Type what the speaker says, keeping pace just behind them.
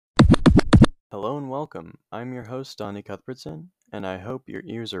Hello and welcome. I'm your host, Donnie Cuthbertson, and I hope your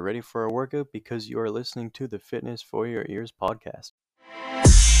ears are ready for a workout because you are listening to the Fitness for Your Ears podcast.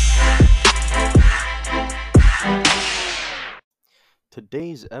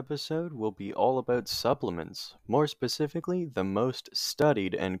 Today's episode will be all about supplements, more specifically, the most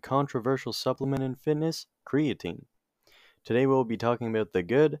studied and controversial supplement in fitness, creatine. Today we'll be talking about the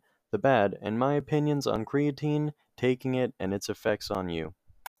good, the bad, and my opinions on creatine, taking it, and its effects on you.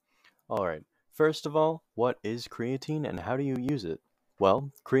 Alright, first of all, what is creatine and how do you use it?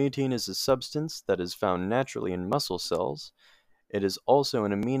 Well, creatine is a substance that is found naturally in muscle cells. It is also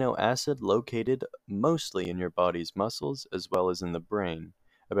an amino acid located mostly in your body's muscles as well as in the brain.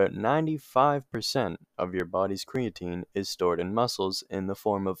 About 95% of your body's creatine is stored in muscles in the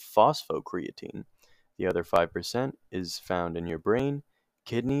form of phosphocreatine. The other 5% is found in your brain,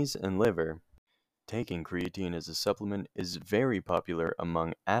 kidneys, and liver. Taking creatine as a supplement is very popular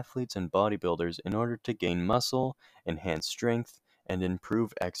among athletes and bodybuilders in order to gain muscle, enhance strength, and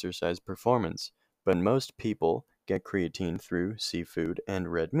improve exercise performance. But most people get creatine through seafood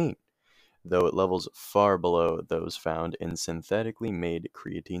and red meat, though at levels far below those found in synthetically made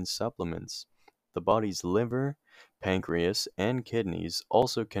creatine supplements. The body's liver, pancreas, and kidneys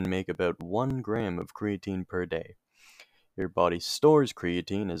also can make about 1 gram of creatine per day. Your body stores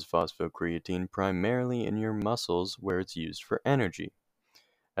creatine as phosphocreatine primarily in your muscles where it's used for energy.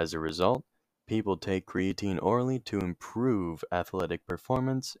 As a result, people take creatine orally to improve athletic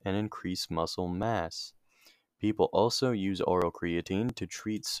performance and increase muscle mass. People also use oral creatine to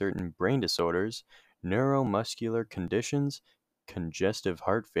treat certain brain disorders, neuromuscular conditions, congestive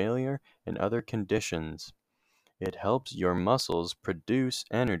heart failure, and other conditions. It helps your muscles produce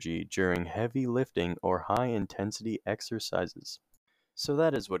energy during heavy lifting or high intensity exercises. So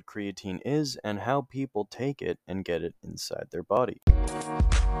that is what creatine is and how people take it and get it inside their body.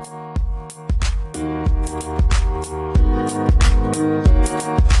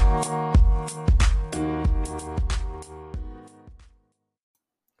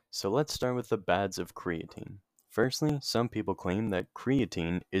 So let's start with the bads of creatine. Firstly, some people claim that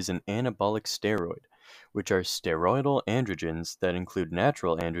creatine is an anabolic steroid, which are steroidal androgens that include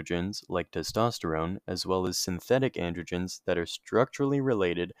natural androgens like testosterone, as well as synthetic androgens that are structurally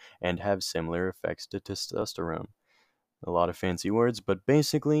related and have similar effects to testosterone. A lot of fancy words, but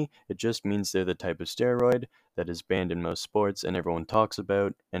basically, it just means they're the type of steroid that is banned in most sports and everyone talks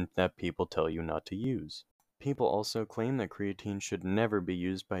about, and that people tell you not to use. People also claim that creatine should never be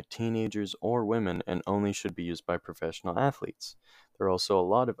used by teenagers or women and only should be used by professional athletes. There are also a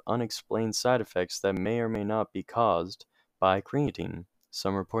lot of unexplained side effects that may or may not be caused by creatine.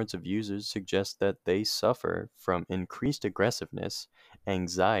 Some reports of users suggest that they suffer from increased aggressiveness,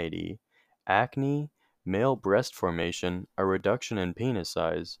 anxiety, acne, male breast formation, a reduction in penis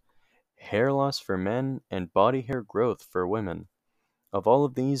size, hair loss for men, and body hair growth for women. Of all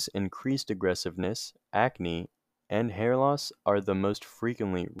of these, increased aggressiveness, acne, and hair loss are the most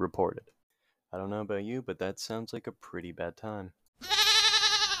frequently reported. I don't know about you, but that sounds like a pretty bad time.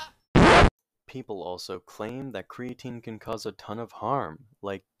 People also claim that creatine can cause a ton of harm,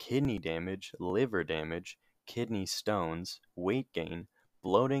 like kidney damage, liver damage, kidney stones, weight gain,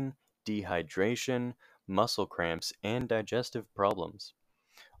 bloating, dehydration, muscle cramps, and digestive problems.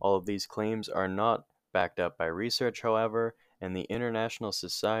 All of these claims are not backed up by research, however, and the International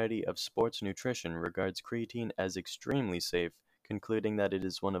Society of Sports Nutrition regards creatine as extremely safe, concluding that it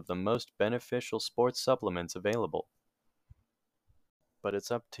is one of the most beneficial sports supplements available. But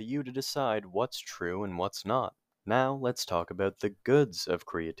it's up to you to decide what's true and what's not. Now, let's talk about the goods of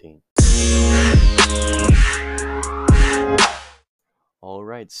creatine.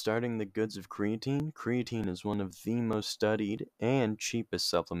 Alright, starting the goods of creatine. Creatine is one of the most studied and cheapest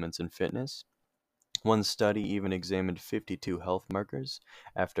supplements in fitness. One study even examined 52 health markers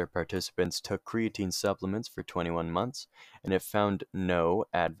after participants took creatine supplements for 21 months, and it found no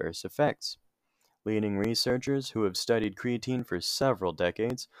adverse effects. Leading researchers who have studied creatine for several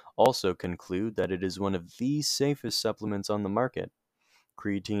decades also conclude that it is one of the safest supplements on the market.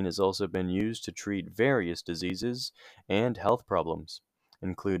 Creatine has also been used to treat various diseases and health problems,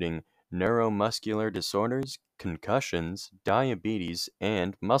 including neuromuscular disorders, concussions, diabetes,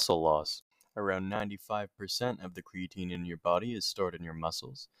 and muscle loss. Around 95% of the creatine in your body is stored in your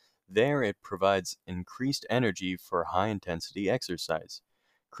muscles. There, it provides increased energy for high-intensity exercise.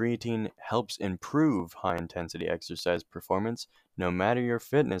 Creatine helps improve high-intensity exercise performance no matter your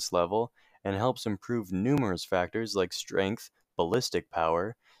fitness level and helps improve numerous factors like strength, ballistic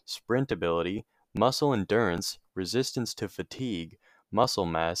power, sprint ability, muscle endurance, resistance to fatigue, muscle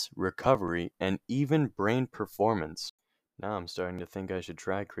mass, recovery, and even brain performance. Now I'm starting to think I should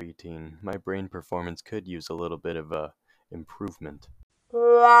try creatine. My brain performance could use a little bit of a improvement.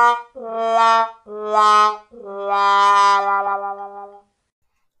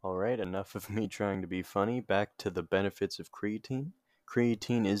 Alright, enough of me trying to be funny. Back to the benefits of creatine.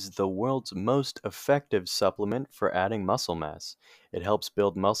 Creatine is the world's most effective supplement for adding muscle mass. It helps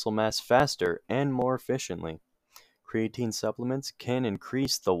build muscle mass faster and more efficiently. Creatine supplements can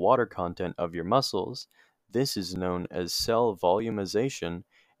increase the water content of your muscles. This is known as cell volumization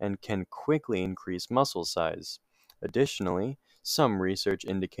and can quickly increase muscle size. Additionally, some research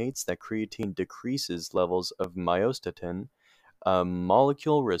indicates that creatine decreases levels of myostatin, a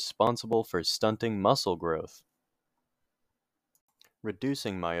molecule responsible for stunting muscle growth.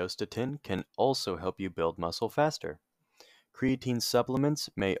 Reducing myostatin can also help you build muscle faster. Creatine supplements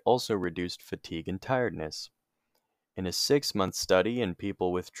may also reduce fatigue and tiredness. In a 6-month study in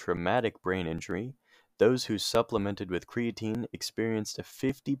people with traumatic brain injury, those who supplemented with creatine experienced a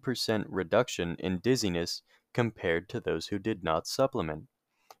 50% reduction in dizziness compared to those who did not supplement.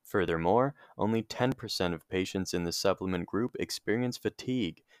 Furthermore, only 10% of patients in the supplement group experience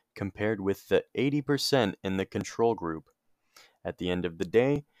fatigue, compared with the 80% in the control group. At the end of the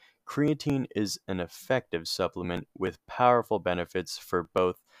day, creatine is an effective supplement with powerful benefits for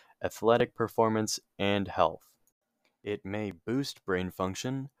both athletic performance and health. It may boost brain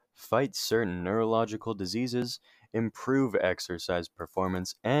function, fight certain neurological diseases, improve exercise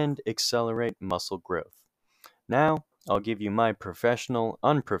performance, and accelerate muscle growth. Now, I'll give you my professional,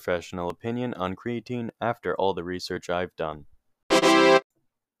 unprofessional opinion on creatine after all the research I've done.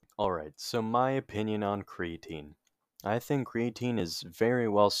 Alright, so my opinion on creatine. I think creatine is very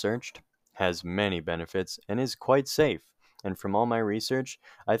well searched, has many benefits, and is quite safe. And from all my research,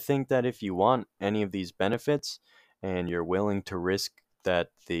 I think that if you want any of these benefits and you're willing to risk that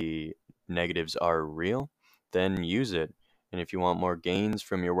the negatives are real, then use it. And if you want more gains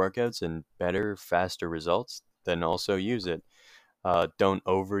from your workouts and better, faster results, then also use it. Don't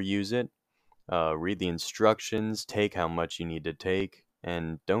overuse it. Read the instructions, take how much you need to take,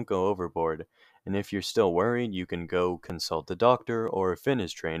 and don't go overboard. And if you're still worried, you can go consult a doctor or a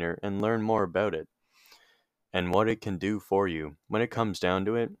fitness trainer and learn more about it and what it can do for you. When it comes down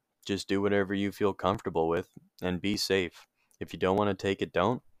to it, just do whatever you feel comfortable with and be safe. If you don't want to take it,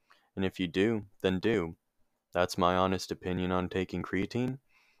 don't. And if you do, then do. That's my honest opinion on taking creatine.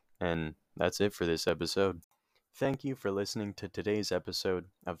 And that's it for this episode. Thank you for listening to today's episode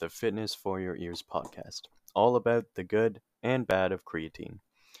of the Fitness for Your Ears podcast, all about the good and bad of creatine.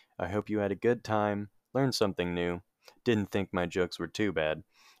 I hope you had a good time, learned something new, didn't think my jokes were too bad,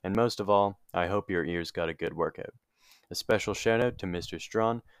 and most of all, I hope your ears got a good workout. A special shout out to Mr.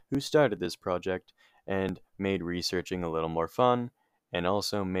 Strawn, who started this project and made researching a little more fun, and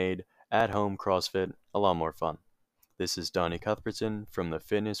also made at-home CrossFit a lot more fun. This is Donnie Cuthbertson from the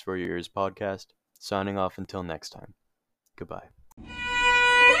Fitness for Your Ears podcast, signing off until next time. Goodbye.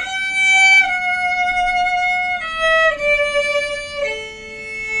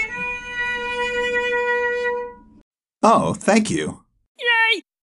 Oh, thank you.